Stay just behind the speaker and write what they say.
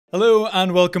Hello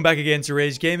and welcome back again to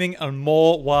Rage Gaming and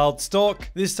more Wilds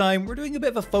talk. This time we're doing a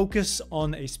bit of a focus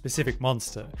on a specific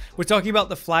monster. We're talking about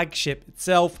the flagship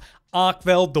itself,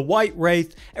 Arkveld, the white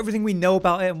wraith, everything we know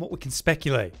about it and what we can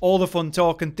speculate. All the fun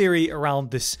talk and theory around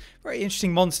this very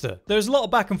interesting monster. There's a lot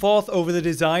of back and forth over the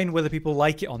design, whether people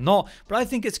like it or not, but I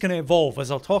think it's going to evolve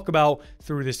as I'll talk about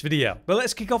through this video. But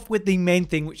let's kick off with the main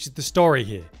thing, which is the story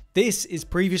here. This is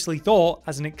previously thought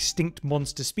as an extinct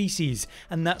monster species,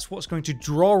 and that's what's going to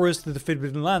draw us to the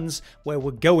Forbidden Lands where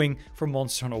we're going from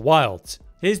Monster Hunter Wilds.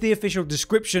 Here's the official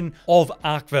description of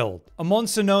Arkveld. A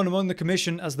monster known among the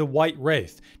Commission as the White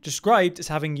Wraith, described as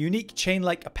having unique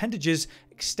chain-like appendages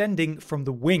extending from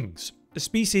the wings. A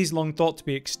species long thought to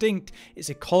be extinct, its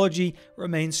ecology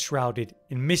remains shrouded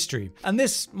in mystery. And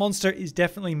this monster is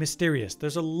definitely mysterious.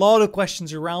 There's a lot of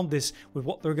questions around this with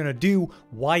what they're going to do,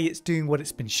 why it's doing what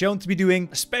it's been shown to be doing,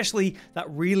 especially that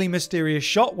really mysterious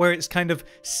shot where it's kind of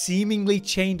seemingly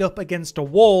chained up against a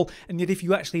wall, and yet if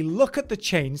you actually look at the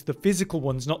chains, the physical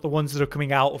ones, not the ones that are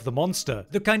coming out of the monster,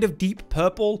 they're kind of deep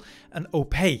purple and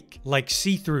opaque, like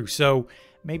see-through, so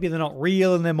maybe they're not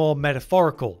real and they're more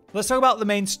metaphorical. Let's talk about the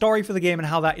main story for the game and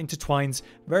how that intertwines,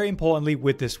 very importantly,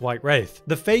 with this White Wraith.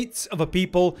 The fates of a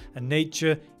people and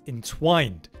nature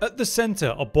entwined. At the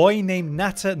center, a boy named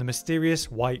Nata and the mysterious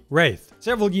White Wraith.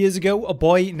 Several years ago, a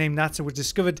boy named Nata was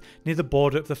discovered near the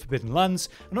border of the Forbidden Lands,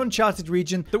 an uncharted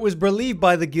region that was believed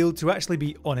by the guild to actually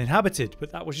be uninhabited,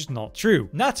 but that was just not true.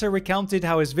 Nata recounted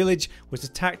how his village was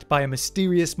attacked by a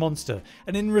mysterious monster,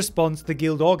 and in response, the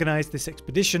guild organized this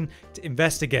expedition to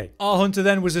investigate. Our hunter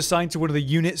then was assigned to one of the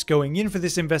units going in for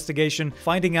this investigation,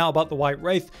 finding out about the White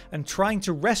Wraith and trying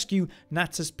to rescue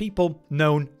Nata's people,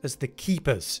 known as the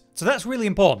Keepers. So that's really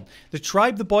important. The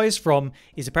tribe the boy is from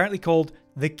is apparently called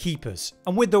the Keepers.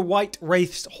 And with the White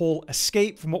Wraith's whole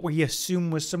escape from what we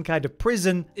assume was some kind of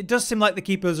prison, it does seem like the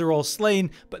Keepers are all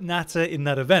slain, but Nata in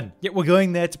that event. Yet we're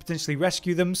going there to potentially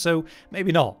rescue them, so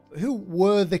maybe not. Who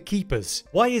were the Keepers?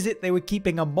 Why is it they were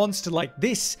keeping a monster like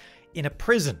this in a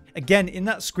prison? Again, in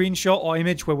that screenshot or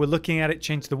image where we're looking at it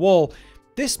chained to the wall,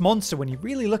 this monster, when you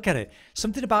really look at it,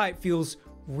 something about it feels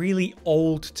really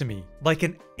old to me, like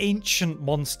an ancient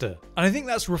monster. And I think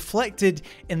that's reflected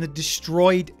in the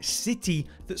destroyed city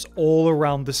that's all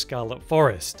around the Scarlet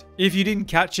Forest. If you didn't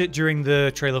catch it during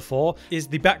the trailer 4, is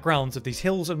the backgrounds of these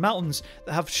hills and mountains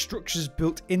that have structures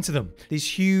built into them. These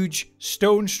huge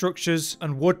stone structures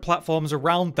and wood platforms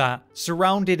around that,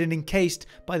 surrounded and encased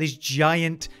by these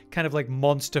giant kind of like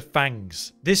monster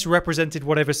fangs. This represented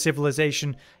whatever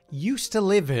civilization used to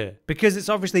live here, because it's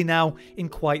obviously now in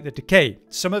quite the decay.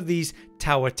 Some of these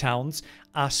tower towns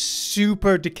are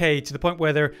super decayed to the point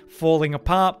where they're falling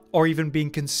apart or even being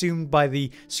consumed by the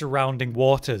surrounding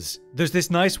waters. There's this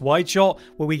nice wide shot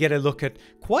where we get a look at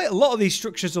quite a lot of these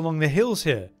structures along the hills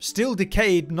here. Still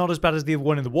decayed, not as bad as the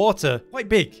one in the water. Quite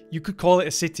big. You could call it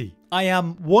a city. I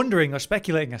am wondering or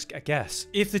speculating, I guess,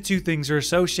 if the two things are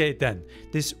associated then.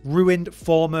 This ruined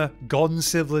former gone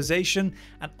civilization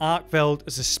and Arkveld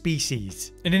as a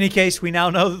species. In any case, we now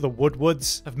know that the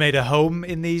wudwuds have made a home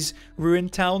in these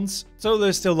ruined towns, so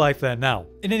there's still life there now.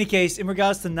 In any case, in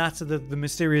regards to Nata, the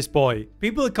mysterious boy,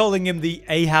 people are calling him the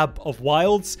Ahab of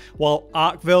Wilds, while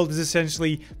Arkveld is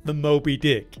essentially the Moby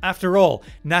Dick. After all,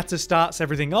 Nata starts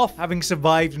everything off having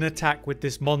survived an attack with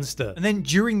this monster. And then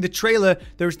during the trailer,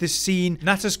 there's this scene,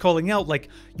 Nata's calling out like,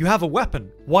 you have a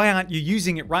weapon. Why aren't you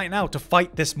using it right now to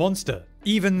fight this monster?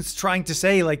 Even's trying to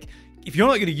say like, if you're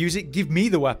not going to use it, give me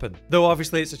the weapon. Though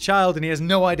obviously it's a child and he has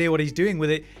no idea what he's doing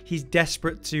with it, he's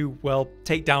desperate to, well,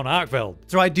 take down Arkveld.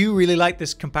 So I do really like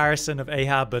this comparison of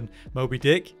Ahab and Moby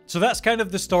Dick. So that's kind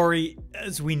of the story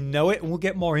as we know it, and we'll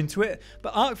get more into it.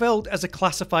 But Arkveld as a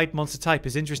classified monster type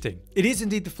is interesting. It is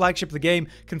indeed the flagship of the game,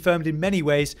 confirmed in many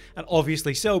ways, and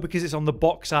obviously so because it's on the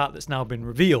box art that's now been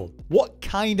revealed. What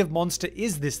kind of monster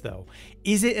is this though?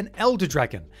 Is it an elder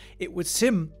dragon? It would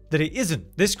seem that it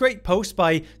isn't. This great post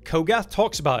by Kogath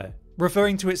talks about it,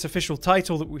 referring to its official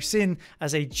title that we've seen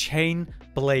as a chain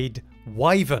blade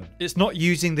wyvern. It's not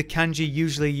using the kanji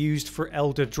usually used for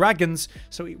elder dragons,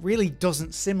 so it really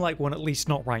doesn't seem like one, at least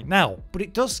not right now. But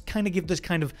it does kind of give this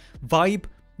kind of vibe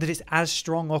that it's as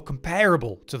strong or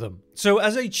comparable to them. So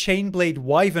as a chainblade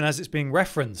wyvern, as it's being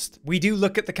referenced, we do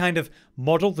look at the kind of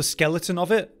model, the skeleton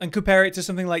of it, and compare it to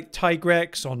something like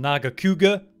Tigrex or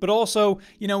Nagakuga. But also,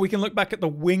 you know, we can look back at the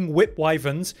wing whip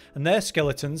wyverns and their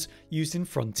skeletons used in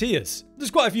Frontiers.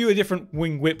 There's quite a few different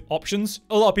wing whip options.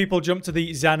 A lot of people jump to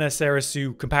the Xana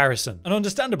comparison, and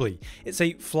understandably, it's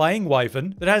a flying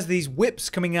wyvern that has these whips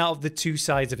coming out of the two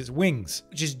sides of its wings,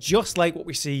 which is just like what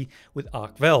we see with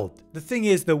Arkveld. The thing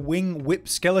is, the wing whip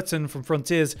skeleton from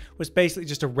Frontiers was basically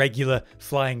just a regular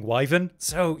flying wyvern.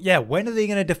 So yeah, when are they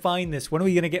going to define this? When are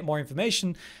we going to get more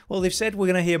information? Well, they've said we're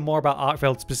going to hear more about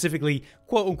Arkveld specifically,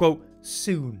 quote unquote,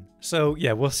 soon. So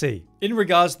yeah, we'll see. In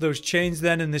regards to those chains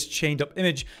then, in this chained up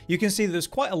image, you can see that there's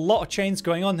quite a lot of chains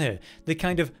going on here. The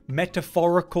kind of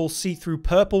metaphorical see-through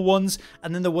purple ones,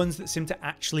 and then the ones that seem to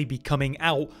actually be coming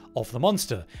out of the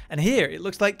monster. And here, it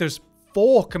looks like there's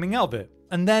 4 coming out of it.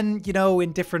 And then, you know,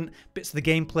 in different bits of the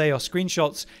gameplay or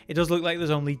screenshots, it does look like there's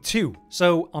only 2.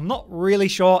 So I'm not really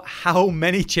sure how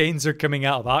many chains are coming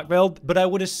out of Arkveld, but I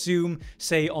would assume,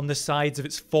 say, on the sides of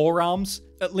its forearms,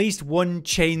 at least 1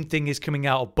 chain thing is coming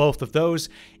out of both of those,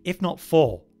 if not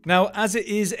 4. Now, as it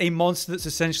is a monster that's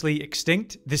essentially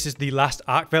extinct, this is the last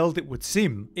Arkveld it would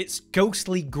seem. It's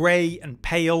ghostly grey and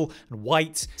pale and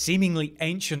white, seemingly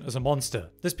ancient as a monster.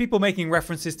 There's people making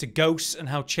references to ghosts and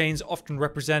how chains often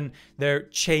represent their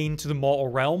chain to the mortal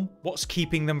realm, what's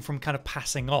keeping them from kind of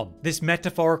passing on. This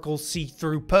metaphorical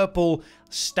see-through purple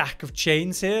stack of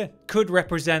chains here could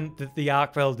represent that the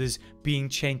Arkveld is being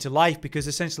chained to life, because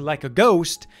essentially, like a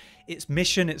ghost, its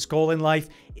mission, its goal in life,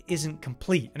 isn't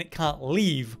complete, and it can't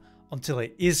leave until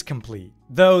it is complete.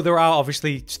 Though there are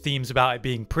obviously themes about it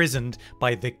being prisoned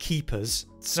by the keepers,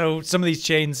 so some of these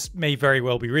chains may very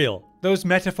well be real. Those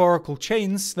metaphorical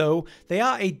chains, though, they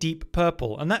are a deep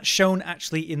purple, and that's shown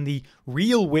actually in the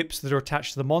real whips that are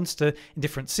attached to the monster in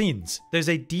different scenes. There's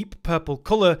a deep purple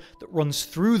colour that runs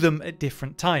through them at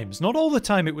different times. Not all the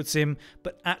time, it would seem,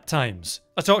 but at times.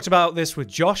 I talked about this with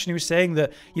Josh, and he was saying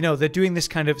that, you know, they're doing this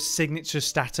kind of signature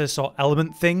status or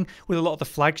element thing with a lot of the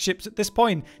flagships at this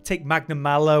point. Take Magnum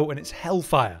Mallow and its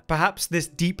Hellfire. Perhaps this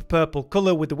deep purple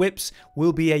colour with the whips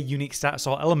will be a unique status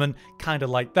or element, kind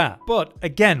of like that. But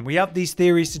again, we have these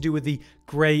theories to do with the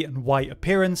grey and white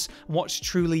appearance and what's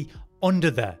truly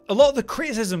under there. A lot of the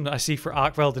criticism that I see for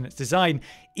Arkveld and its design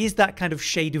is that kind of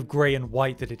shade of grey and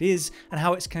white that it is, and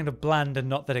how it's kind of bland and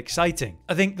not that exciting.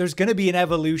 I think there's going to be an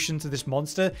evolution to this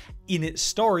monster in its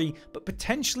story, but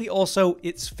potentially also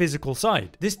its physical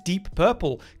side. This deep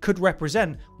purple could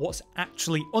represent what's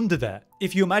actually under there.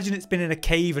 If you imagine it's been in a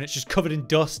cave and it's just covered in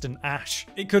dust and ash,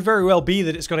 it could very well be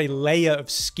that it's got a layer of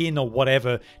skin or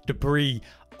whatever debris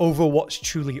over what's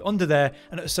truly under there,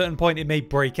 and at a certain point it may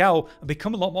break out and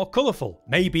become a lot more colourful,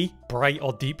 maybe bright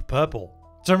or deep purple.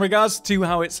 So in regards to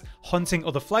how it's hunting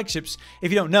other flagships,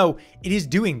 if you don't know, it is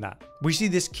doing that. We see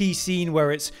this key scene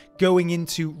where it's going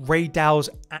into Rey Dao's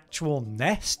actual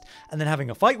nest and then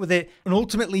having a fight with it and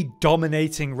ultimately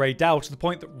dominating Rey Dao to the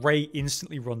point that Rey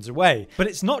instantly runs away. But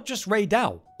it's not just Rey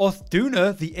Dao.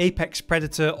 Duna, the apex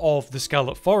predator of the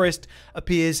Scarlet Forest,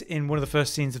 appears in one of the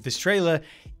first scenes of this trailer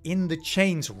in the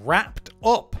chains, wrapped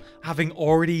up, having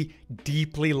already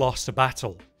deeply lost a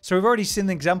battle. So we've already seen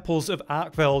examples of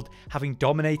Arkveld having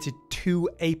dominated 2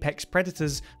 apex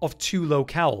predators of 2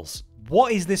 locales.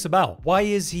 What is this about? Why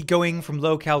is he going from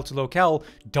locale to locale,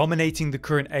 dominating the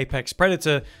current apex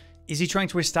predator? Is he trying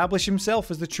to establish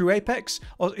himself as the true apex,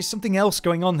 or is something else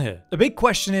going on here? The big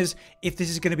question is if this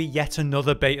is going to be yet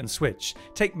another bait and switch.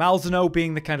 Take Malzeno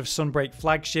being the kind of Sunbreak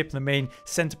flagship and the main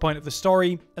center point of the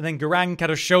story, and then Garang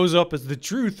kind of shows up as the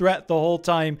true threat the whole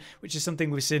time, which is something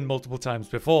we've seen multiple times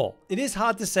before. It is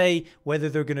hard to say whether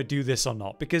they're going to do this or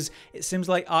not, because it seems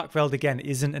like Arkveld again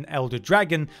isn't an elder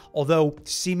dragon, although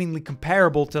seemingly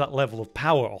comparable to that level of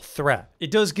power or threat.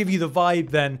 It does give you the vibe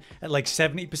then at like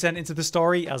 70% into the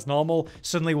story as normal.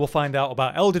 Suddenly we'll find out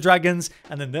about elder dragons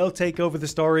and then they'll take over the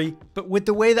story. But with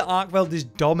the way that Arkveld is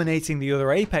dominating the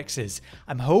other apexes,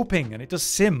 I'm hoping, and it does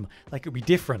seem like it'll be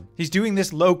different. He's doing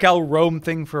this locale roam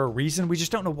thing for a reason. We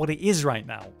just don't know what it is right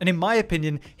now. And in my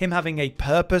opinion, him having a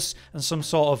purpose and some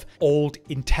sort of old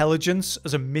intelligence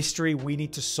as a mystery we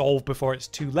need to solve before it's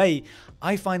too late,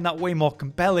 I find that way more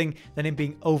compelling than him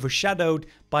being overshadowed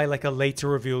by like a later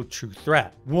revealed true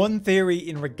threat. One theory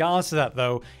in regards to that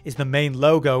though is the main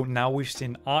logo now we've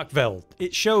seen Arkveld.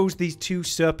 It shows these 2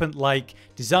 serpent-like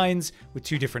designs with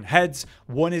 2 different heads.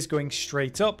 One is going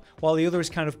straight up while the other is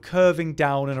kind of curving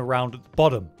down and around at the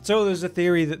bottom. So there's a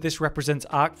theory that this represents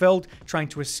Arkveld trying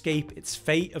to escape its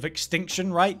fate of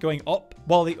extinction, right? Going up,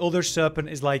 while the other serpent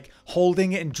is like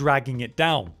holding it and dragging it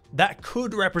down. That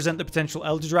could represent the potential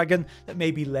elder dragon that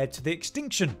maybe led to the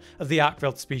extinction of the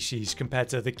Arkveld species compared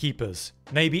to the keepers.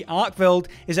 Maybe Arkveld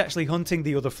is actually hunting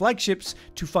the other flagships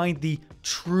to find the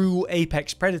true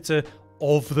apex predator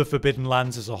of the Forbidden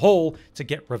Lands as a whole to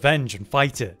get revenge and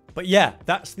fight it. But yeah,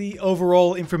 that's the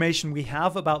overall information we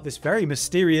have about this very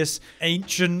mysterious,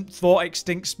 ancient, thought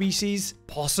extinct species.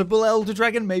 Possible elder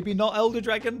dragon, maybe not elder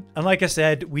dragon. And like I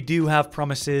said, we do have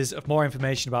promises of more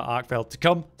information about Arkveld to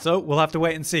come, so we'll have to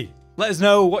wait and see. Let us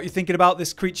know what you're thinking about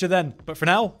this creature then. But for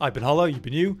now, I've been Hollow, you've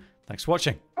been you. Thanks for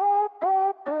watching.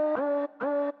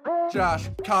 Josh,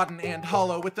 Cotton, and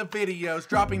Hollow with the videos,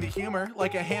 dropping the humor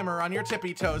like a hammer on your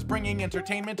tippy toes, bringing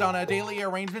entertainment on a daily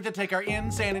arrangement to take our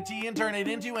insanity and turn it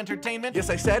into entertainment. Yes,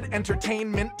 I said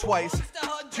entertainment twice,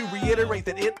 to reiterate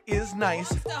that it is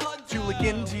nice to look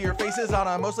into your faces on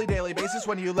a mostly daily basis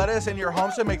when you let us in your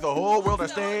homes to make the whole world a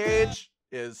stage.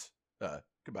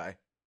 Goodbye.